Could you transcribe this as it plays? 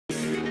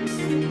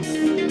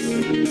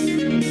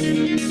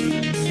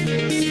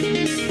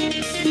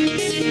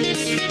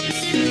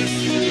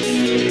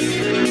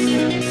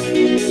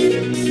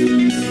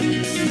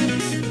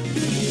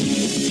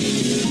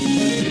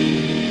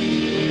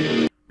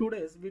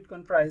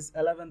Bitcoin price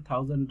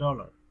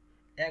 $11,000.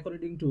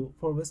 According to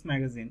Forbes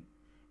magazine,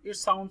 it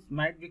sounds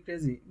might be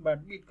crazy,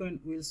 but Bitcoin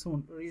will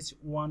soon reach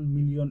 1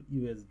 million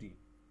USD.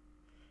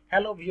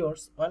 Hello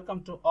viewers,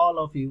 welcome to all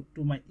of you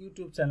to my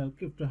YouTube channel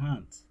Crypto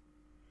Hunts.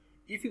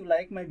 If you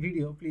like my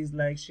video, please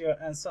like, share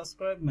and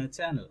subscribe my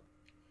channel.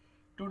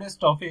 Today's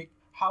topic,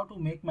 how to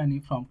make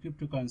money from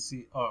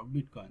cryptocurrency or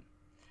Bitcoin.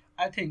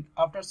 I think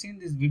after seeing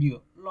this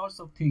video, lots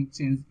of things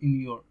change in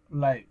your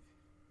life.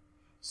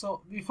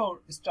 So before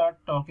we start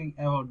talking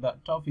about the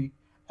topic,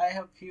 I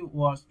have few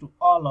words to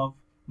all of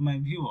my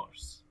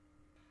viewers.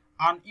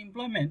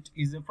 Unemployment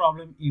is a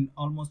problem in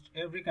almost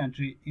every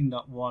country in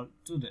the world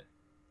today.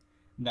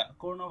 The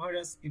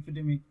coronavirus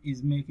epidemic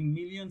is making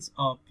millions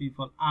of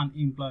people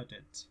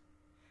unemployed.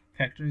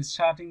 Factories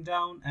shutting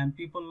down and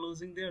people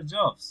losing their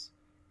jobs.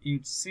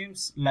 It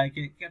seems like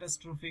a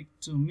catastrophe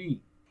to me.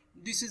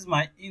 This is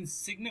my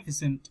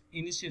insignificant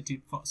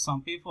initiative for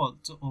some people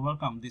to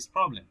overcome this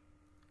problem.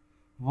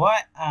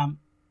 Why I am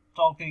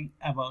talking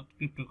about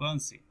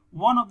cryptocurrency?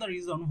 One of the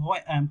reasons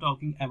why I am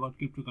talking about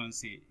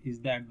cryptocurrency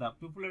is that the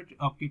popularity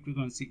of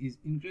cryptocurrency is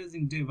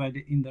increasing day by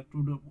day in the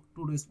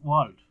today's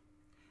world.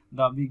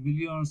 The big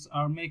billionaires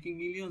are making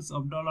millions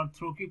of dollars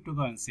through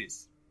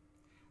cryptocurrencies.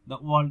 The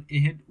world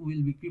ahead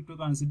will be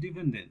cryptocurrency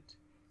dependent.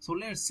 So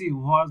let's see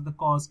what's the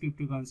cause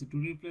cryptocurrency to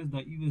replace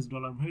the US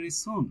dollar very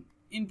soon.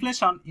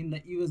 Inflation in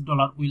the US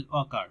dollar will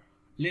occur.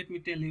 Let me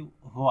tell you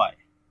why.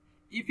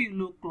 If you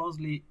look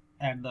closely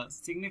at the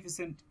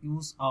significant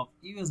use of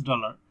US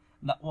dollar,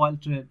 the oil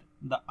trade,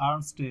 the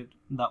arms trade,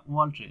 the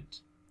world trade.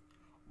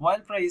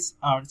 Oil prices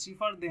are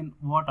cheaper than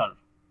water,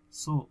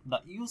 so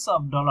the use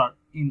of dollar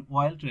in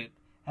oil trade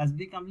has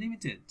become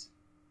limited.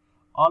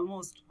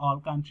 Almost all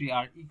countries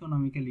are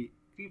economically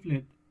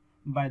crippled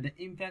by the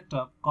impact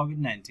of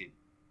COVID-19.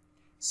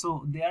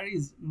 So there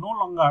is no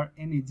longer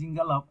any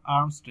jingle of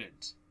arms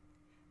trade.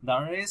 The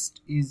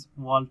rest is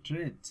world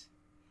trade.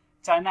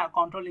 China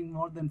controlling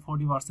more than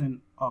 40%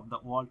 of the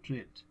world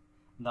trade.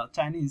 The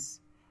Chinese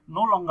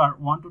no longer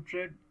want to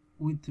trade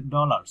with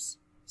dollars,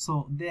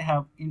 so they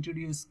have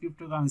introduced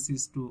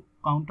cryptocurrencies to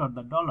counter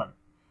the dollar.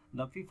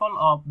 The people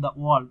of the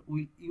world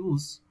will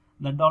use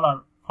the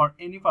dollar for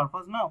any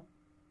purpose now.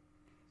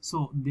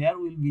 So there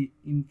will be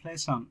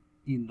inflation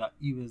in the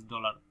US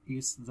dollar.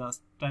 It's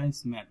just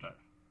times matter.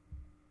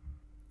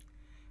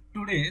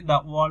 Today, the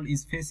world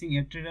is facing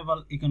a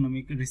terrible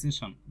economic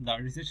recession. The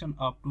recession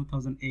of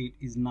 2008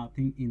 is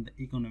nothing in the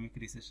economic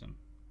recession.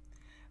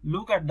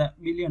 Look at the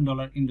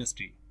billion-dollar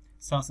industry,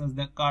 such as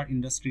the car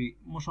industry,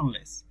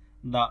 motionless.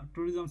 The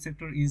tourism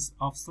sector is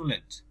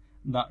obsolete.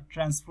 The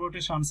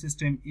transportation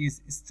system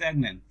is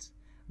stagnant.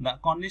 The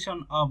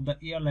condition of the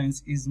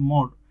airlines is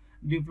more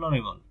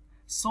deplorable.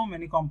 So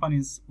many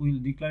companies will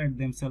declare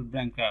themselves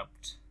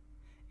bankrupt.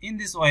 In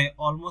this way,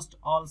 almost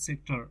all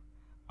sectors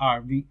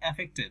are being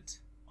affected.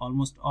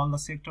 Almost all the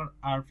sectors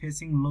are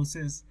facing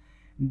losses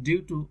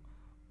due to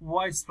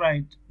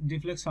widespread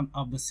deflection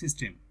of the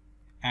system.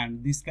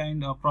 And this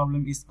kind of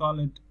problem is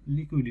called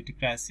liquidity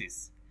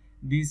crisis.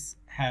 This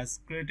has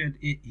created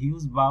a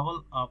huge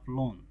bubble of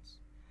loans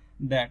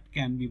that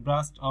can be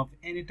burst off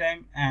any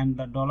time, and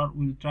the dollar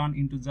will turn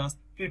into just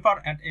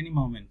paper at any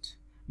moment.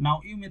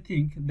 Now you may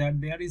think that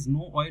there is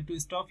no way to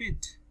stop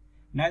it.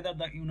 Neither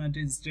the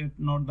United States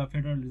nor the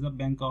Federal Reserve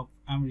Bank of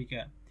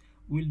America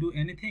will do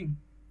anything.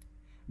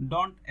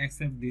 Don't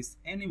accept this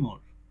anymore.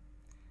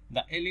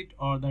 The elite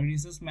or the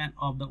richest men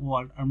of the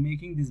world are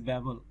making this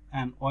bubble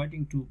and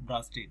waiting to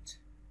burst it.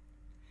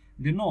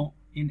 They know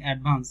in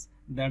advance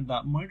that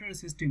the monetary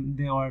system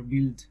they were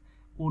built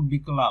would be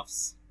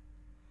collapsed.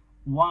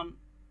 On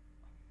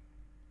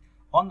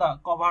the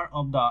cover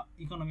of the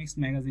Economics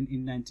magazine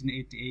in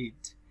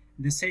 1988,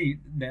 they said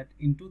that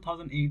in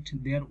 2008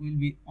 there will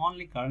be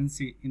only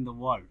currency in the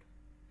world.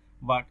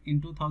 But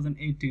in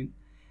 2018,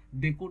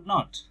 they could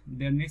not.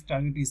 Their next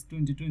target is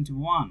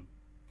 2021.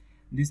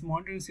 This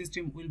monitoring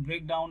system will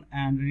break down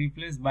and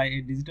replaced by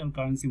a digital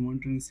currency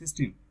monitoring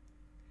system.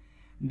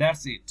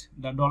 That's it.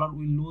 The dollar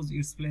will lose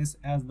its place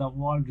as the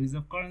world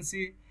reserve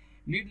currency.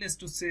 Needless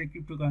to say,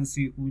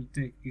 cryptocurrency will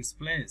take its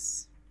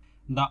place.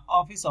 The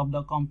Office of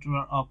the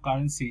Comptroller of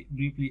Currency,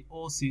 briefly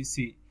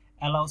OCC,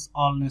 allows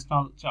all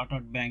national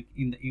chartered banks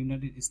in the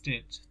United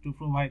States to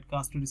provide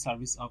custody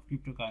service of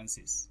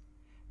cryptocurrencies.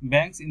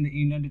 Banks in the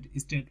United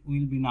States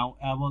will be now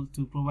able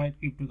to provide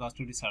crypto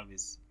custody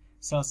service,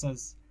 such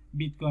as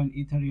Bitcoin,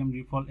 Ethereum,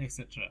 Ripple,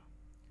 etc.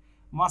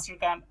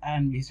 MasterCard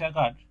and Visa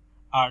Card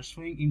are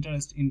showing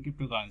interest in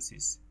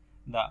cryptocurrencies.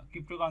 The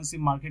cryptocurrency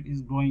market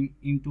is growing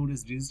in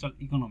today's digital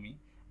economy.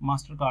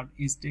 MasterCard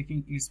is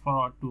taking it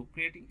forward to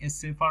creating a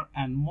safer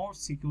and more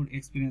secure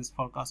experience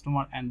for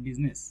customer and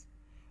business,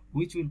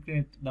 which will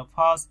create the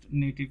first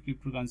native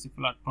cryptocurrency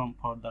platform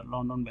for the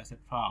London-based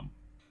firm.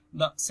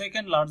 The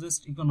second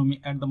largest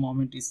economy at the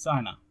moment is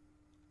China.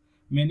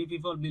 Many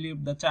people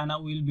believe that China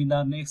will be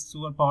the next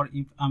superpower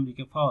if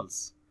America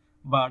falls,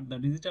 but the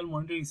digital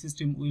monetary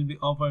system will be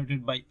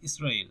operated by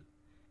Israel.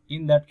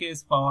 In that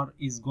case, power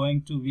is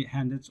going to be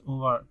handed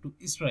over to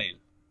Israel.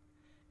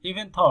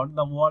 Even thought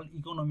the world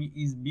economy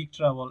is big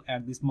trouble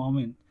at this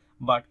moment,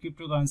 but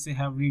cryptocurrency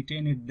have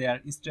retained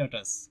their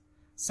status,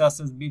 such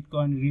as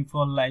Bitcoin,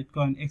 Ripple,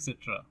 Litecoin,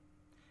 etc.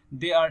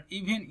 They are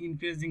even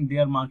increasing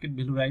their market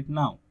value right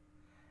now.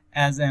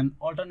 As an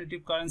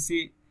alternative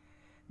currency,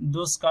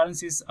 those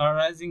currencies are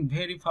rising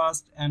very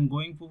fast and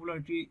going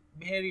popularity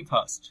very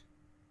fast.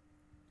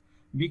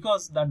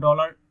 Because the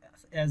dollar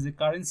as a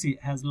currency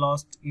has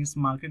lost its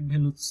market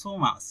value so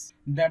much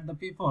that the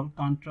people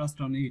can't trust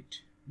on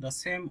it. The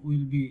same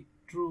will be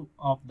true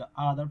of the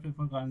other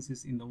paper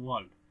currencies in the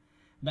world.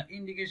 The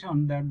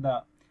indication that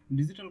the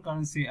digital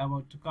currency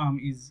about to come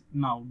is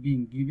now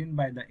being given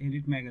by the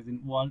elite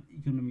magazine World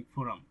Economic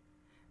Forum.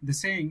 They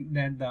saying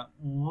that the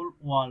whole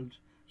world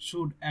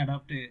should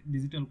adopt a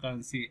digital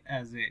currency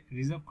as a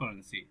reserve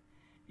currency.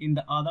 In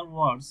the other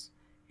words,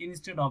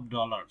 instead of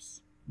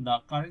dollars, the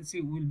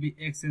currency will be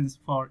exchanged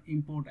for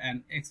import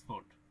and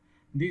export.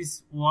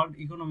 This World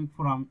Economic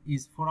Forum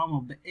is forum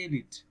of the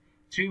elite.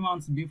 3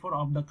 months before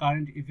of the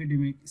current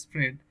epidemic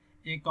spread,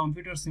 a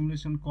computer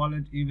simulation called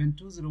Event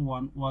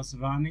 201 was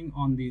running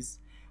on this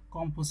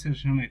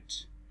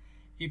compassionate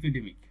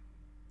epidemic,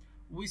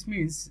 which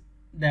means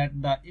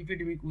that the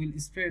epidemic will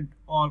spread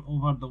all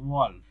over the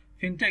world.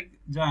 Fintech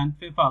giant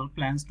PayPal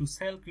plans to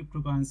sell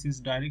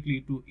cryptocurrencies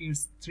directly to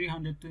its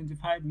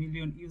 325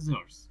 million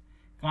users.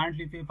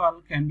 Currently,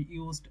 PayPal can be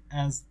used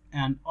as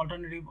an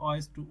alternative way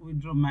to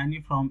withdraw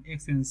money from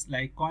exchanges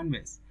like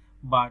Coinbase,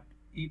 but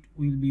it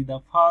will be the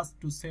first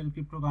to sell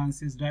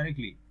cryptocurrencies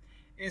directly.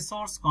 A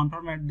source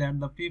confirmed that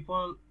the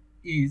PayPal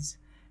is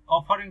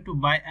offering to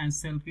buy and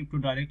sell crypto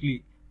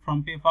directly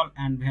from PayPal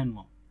and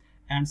Venmo,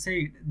 and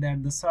said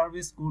that the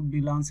service could be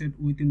launched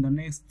within the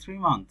next 3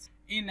 months.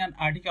 In an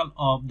article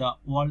of the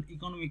World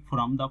Economic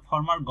Forum, the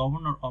former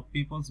governor of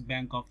People's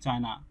Bank of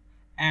China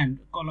and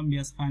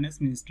Colombia's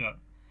finance minister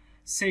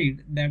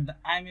said that the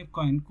IMF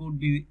coin could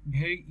be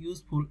very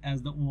useful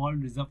as the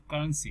world reserve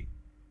currency.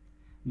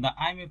 The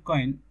IMF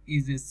coin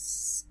is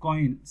a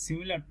coin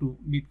similar to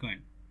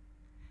Bitcoin.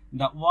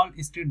 The Wall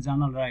Street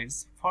Journal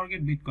writes,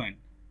 "Forget Bitcoin.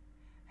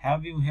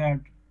 Have you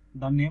heard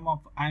the name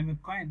of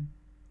IMF coin?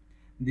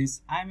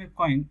 This IMF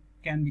coin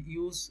can be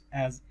used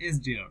as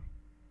SDR.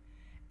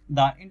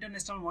 The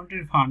International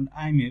Monetary Fund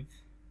 (IMF)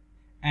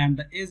 and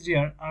the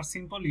SDR are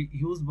simply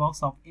huge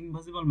box of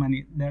invisible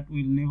money that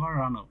will never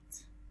run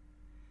out.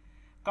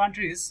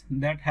 Countries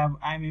that have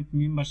IMF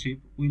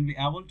membership will be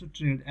able to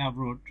trade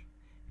abroad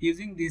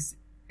using this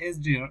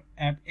SDR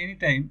at any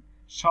time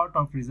short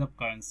of reserve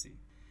currency."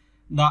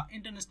 The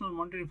International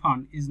Monetary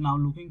Fund is now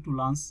looking to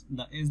launch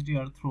the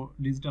SDR through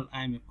digital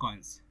IMF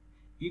coins.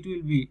 It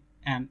will be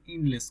an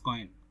endless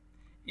coin.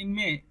 In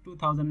May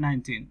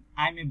 2019,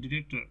 IMF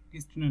Director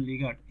Christina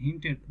Lagarde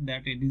hinted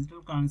that a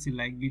digital currency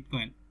like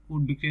Bitcoin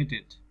would be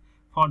created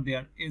for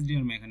their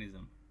SDR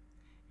mechanism.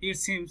 It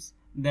seems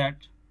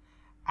that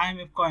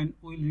IMF coin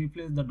will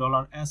replace the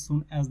dollar as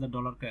soon as the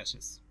dollar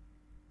crashes.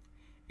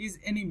 Is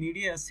any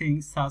media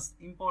saying such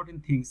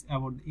important things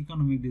about the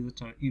economic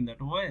disaster in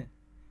that way?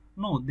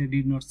 No, they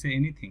did not say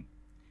anything,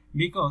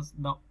 because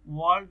the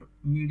world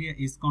media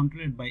is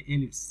controlled by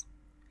elites.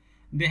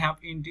 They have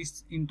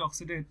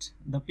intoxicated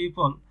the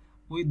people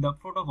with the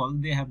protocol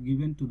they have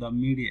given to the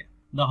media.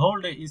 The whole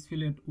day is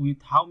filled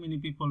with how many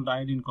people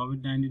died in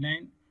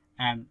COVID-19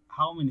 and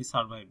how many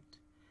survived.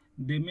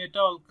 They may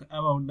talk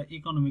about the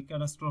economic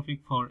catastrophe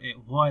for a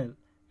while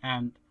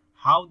and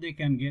how they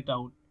can get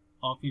out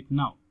of it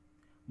now,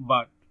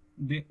 but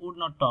they would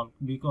not talk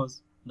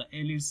because the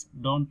elites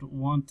don't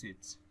want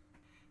it.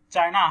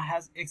 China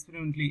has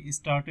experimentally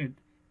started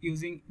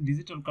using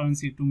digital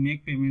currency to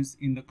make payments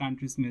in the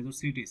country's major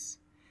cities.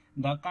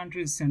 The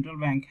country's central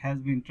bank has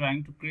been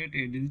trying to create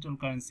a digital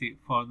currency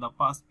for the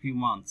past few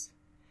months.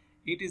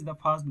 It is the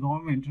first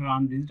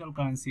government-run digital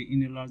currency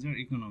in a larger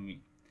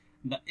economy.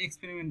 The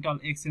experimental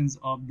exchange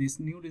of this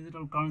new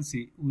digital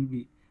currency will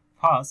be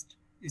first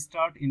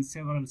start in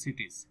several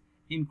cities,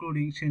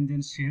 including Shenzhen,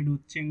 Chengdu,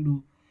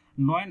 Chengdu,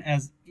 known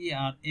as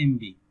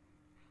ERMB.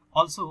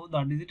 Also,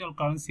 the digital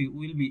currency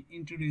will be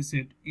introduced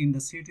in the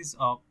cities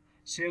of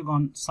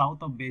Shandong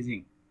south of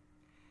Beijing.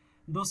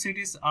 Those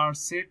cities are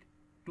set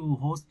to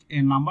host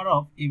a number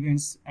of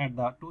events at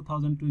the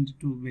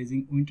 2022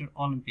 Beijing Winter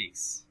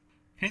Olympics.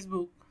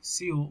 Facebook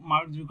CEO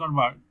Mark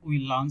Zuckerberg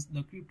will launch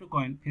the crypto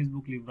coin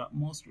Facebook Libra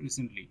most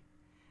recently.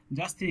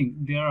 Just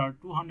think, there are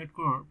 200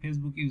 crore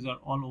Facebook users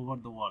all over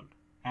the world,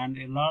 and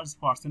a large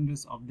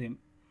percentage of them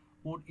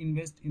would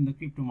invest in the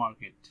crypto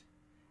market.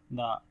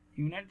 The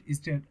United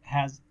States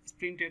has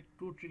printed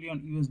 2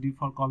 trillion USD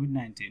for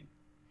COVID-19.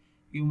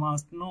 You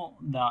must know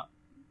that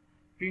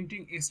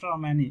printing extra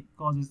money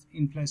causes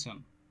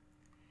inflation.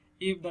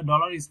 If the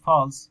dollar is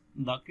false,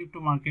 the crypto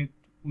market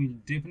will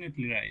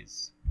definitely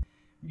rise.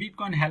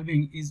 Bitcoin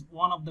halving is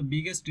one of the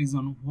biggest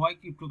reasons why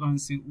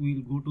cryptocurrency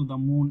will go to the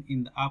moon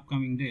in the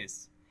upcoming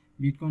days.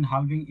 Bitcoin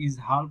halving is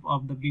half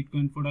of the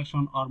Bitcoin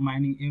production or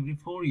mining every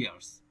 4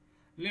 years.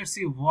 Let's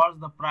see what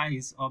the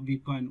price of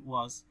Bitcoin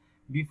was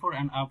before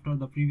and after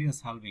the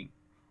previous halving.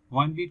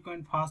 When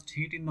Bitcoin first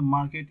hit in the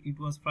market, it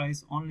was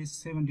priced only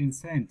 17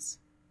 cents.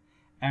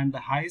 and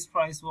the highest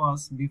price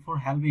was before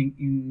halving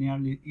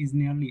is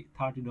nearly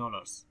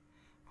 $30.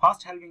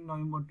 First halving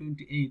November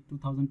 28,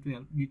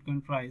 2012,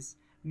 Bitcoin price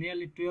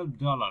nearly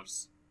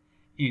 $12.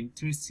 In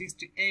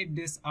 368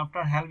 days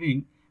after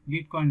halving,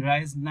 Bitcoin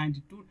rise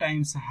 92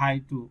 times high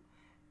to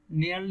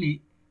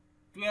nearly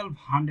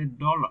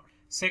 $1,200.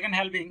 Second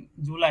halving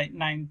July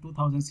 9,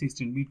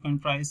 2016, Bitcoin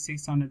price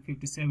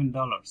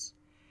 $657.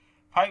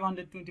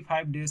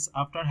 525 days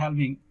after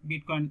halving,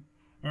 Bitcoin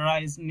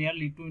rise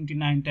nearly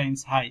 29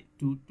 times high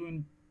to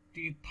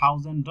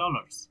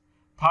 $20,000.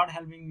 Third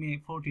halving May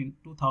 14,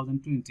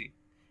 2020,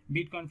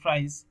 Bitcoin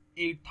price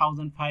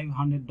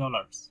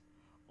 $8,500.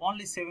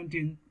 Only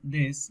 17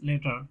 days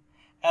later,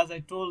 as I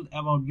told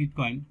about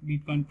Bitcoin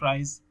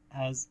price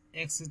has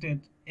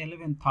exceeded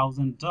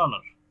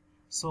 $11,000.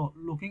 So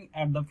looking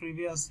at the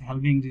previous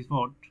halving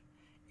report,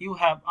 you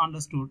have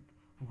understood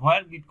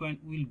where Bitcoin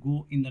will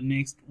go in the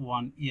next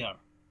 1 year.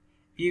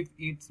 If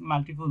it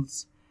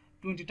multiples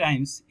 20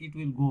 times, it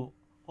will go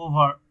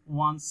over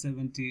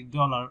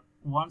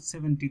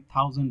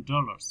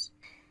 $170,000.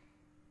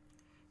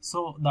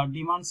 So the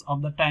demands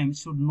of the time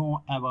should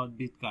know about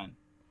Bitcoin.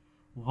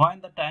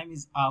 When the time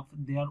is up,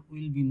 there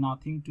will be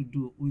nothing to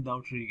do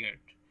without regret.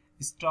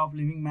 Stop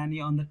leaving money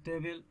on the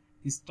table.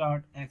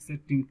 Start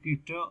accepting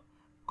crypto,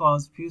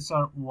 cause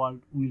future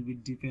world will be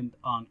depend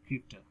on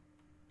crypto.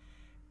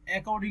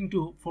 According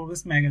to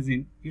Forbes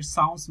magazine, it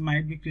sounds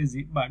might be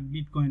crazy, but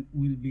Bitcoin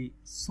will be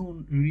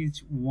soon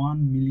reach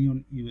 1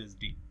 million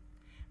USD.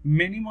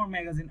 Many more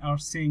magazines are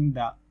saying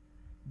that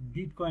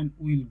Bitcoin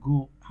will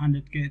go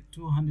 100k,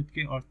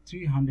 200k or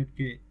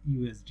 300k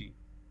USD.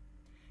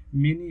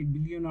 Many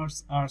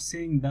billionaires are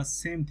saying the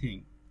same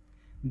thing.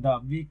 The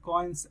big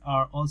coins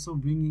are also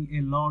bringing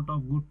a lot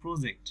of good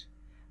projects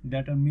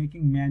that are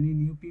making many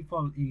new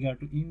people eager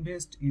to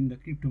invest in the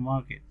crypto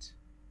market.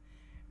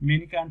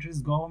 Many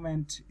countries'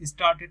 government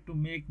started to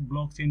make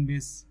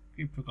blockchain-based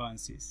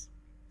cryptocurrencies.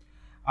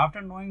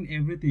 After knowing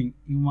everything,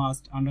 you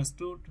must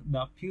understood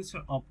the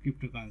future of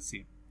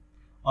cryptocurrency.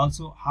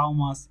 Also, how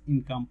much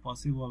income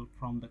possible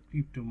from the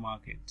crypto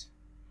market.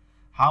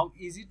 How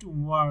easy to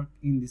work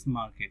in this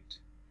market.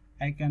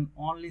 I can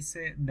only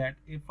say that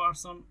a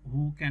person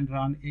who can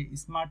run a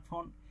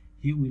smartphone,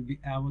 he will be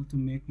able to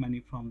make money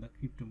from the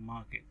crypto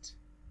market.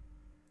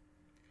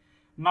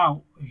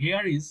 Now,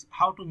 here is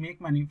how to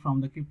make money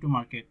from the crypto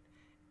market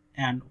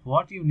and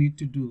what you need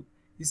to do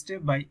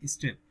step by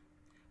step.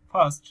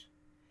 First,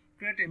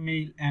 create a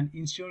mail and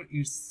ensure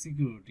its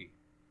security.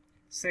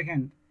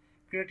 Second,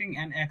 creating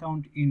an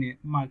account in a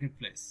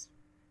marketplace.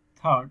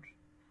 Third,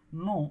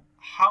 know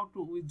how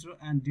to withdraw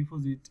and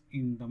deposit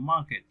in the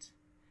market.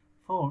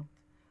 Fourth,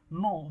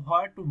 know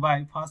where to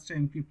buy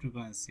first-time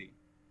cryptocurrency.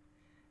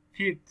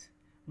 Fifth,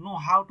 know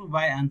how to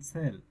buy and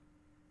sell.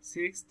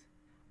 Sixth,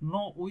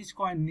 know which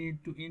coin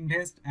need to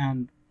invest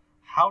and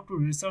how to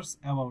research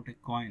about a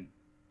coin.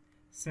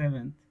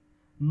 Seventh,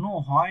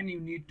 know when you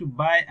need to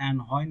buy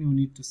and when you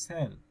need to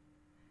sell.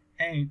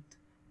 Eighth,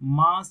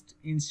 must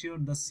ensure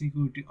the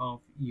security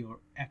of your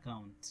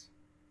account.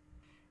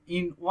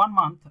 In 1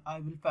 month, I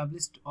will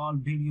publish all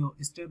video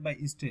step by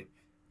step.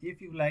 If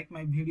you like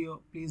my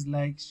video, please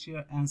like,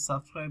 share and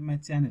subscribe my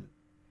channel.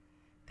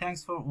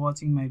 Thanks for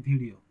watching my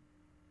video.